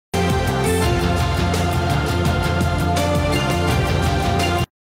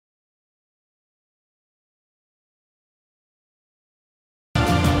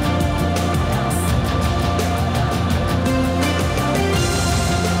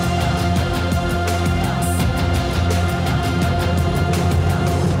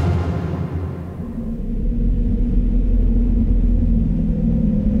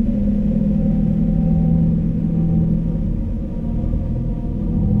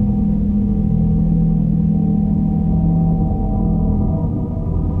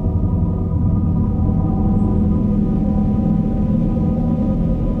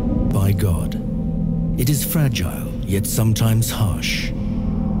yet sometimes harsh.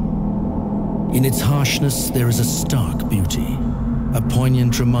 In its harshness, there is a stark beauty, a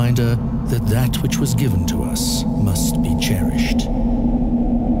poignant reminder that that which was given to us must be cherished.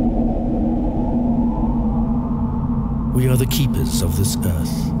 We are the keepers of this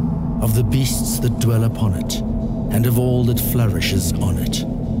earth, of the beasts that dwell upon it, and of all that flourishes on it.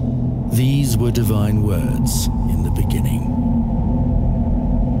 These were divine words in the beginning.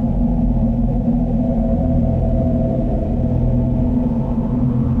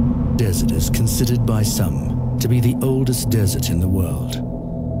 Desert is considered by some to be the oldest desert in the world.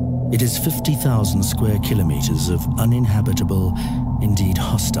 It is 50,000 square kilometers of uninhabitable, indeed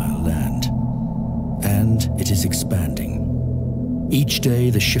hostile land. And it is expanding. Each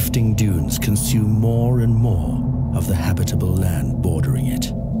day the shifting dunes consume more and more of the habitable land bordering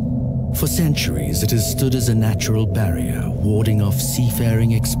it. For centuries it has stood as a natural barrier, warding off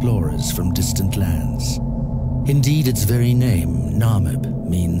seafaring explorers from distant lands. Indeed, its very name, Namib,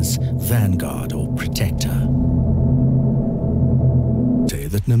 means vanguard or protector. Say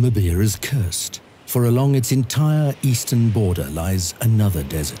that Namibia is cursed, for along its entire eastern border lies another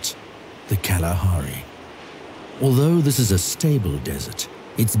desert, the Kalahari. Although this is a stable desert,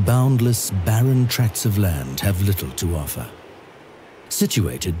 its boundless, barren tracts of land have little to offer.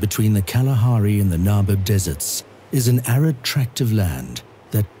 Situated between the Kalahari and the Namib deserts is an arid tract of land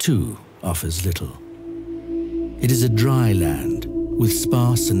that too offers little. It is a dry land with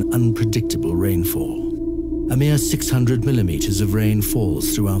sparse and unpredictable rainfall. A mere 600 millimeters of rain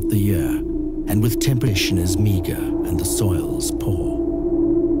falls throughout the year, and with temperature is meager and the soils poor.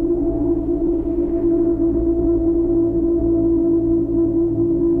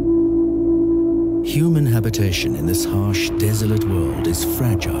 Human habitation in this harsh, desolate world is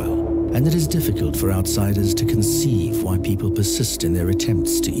fragile, and it is difficult for outsiders to conceive why people persist in their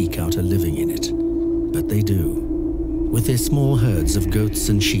attempts to eke out a living in it. But they do. With their small herds of goats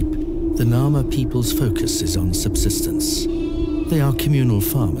and sheep, the Nama people's focus is on subsistence. They are communal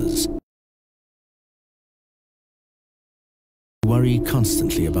farmers, who worry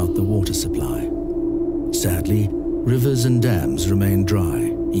constantly about the water supply. Sadly, rivers and dams remain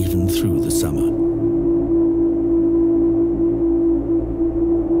dry even through the summer.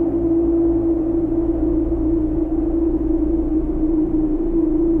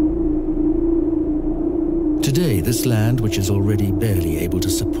 Today, this land, which is already barely able to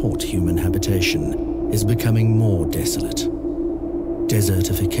support human habitation, is becoming more desolate.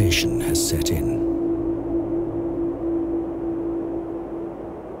 Desertification has set in.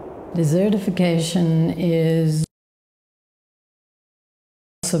 Desertification is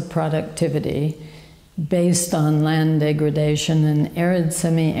loss of productivity based on land degradation in arid,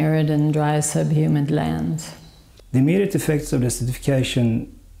 semi-arid, and dry subhumid lands. The immediate effects of desertification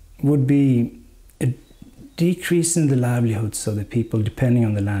would be decrease in the livelihoods of the people depending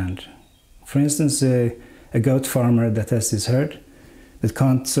on the land. For instance, a goat farmer that has his herd that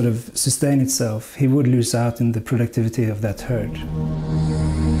can't sort of sustain itself, he would lose out in the productivity of that herd.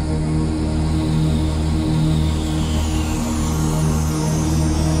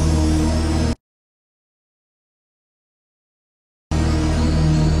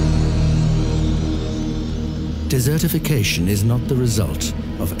 Desertification is not the result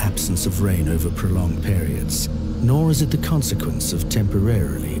of absence of rain over prolonged periods, nor is it the consequence of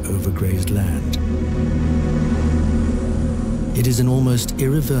temporarily overgrazed land. It is an almost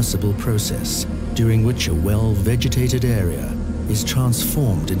irreversible process during which a well-vegetated area is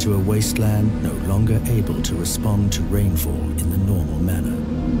transformed into a wasteland no longer able to respond to rainfall in the normal manner.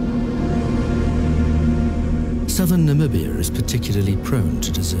 Southern Namibia is particularly prone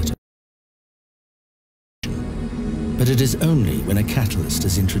to desertification. But it is only when a catalyst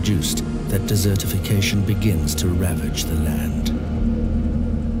is introduced that desertification begins to ravage the land.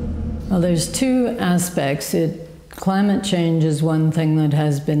 Well, there's two aspects. Climate change is one thing that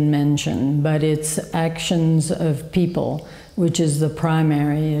has been mentioned, but it's actions of people, which is the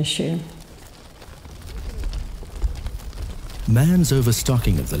primary issue. Man's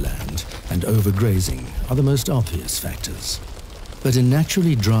overstocking of the land and overgrazing are the most obvious factors. But in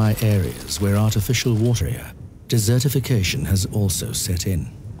naturally dry areas where artificial water area, desertification has also set in.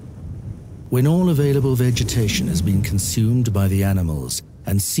 When all available vegetation has been consumed by the animals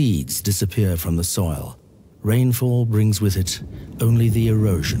and seeds disappear from the soil, rainfall brings with it only the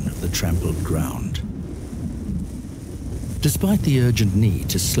erosion of the trampled ground. Despite the urgent need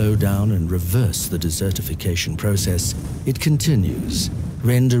to slow down and reverse the desertification process, it continues,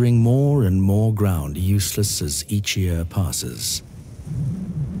 rendering more and more ground useless as each year passes.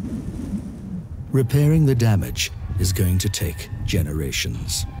 Repairing the damage is going to take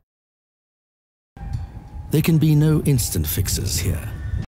generations. There can be no instant fixes here.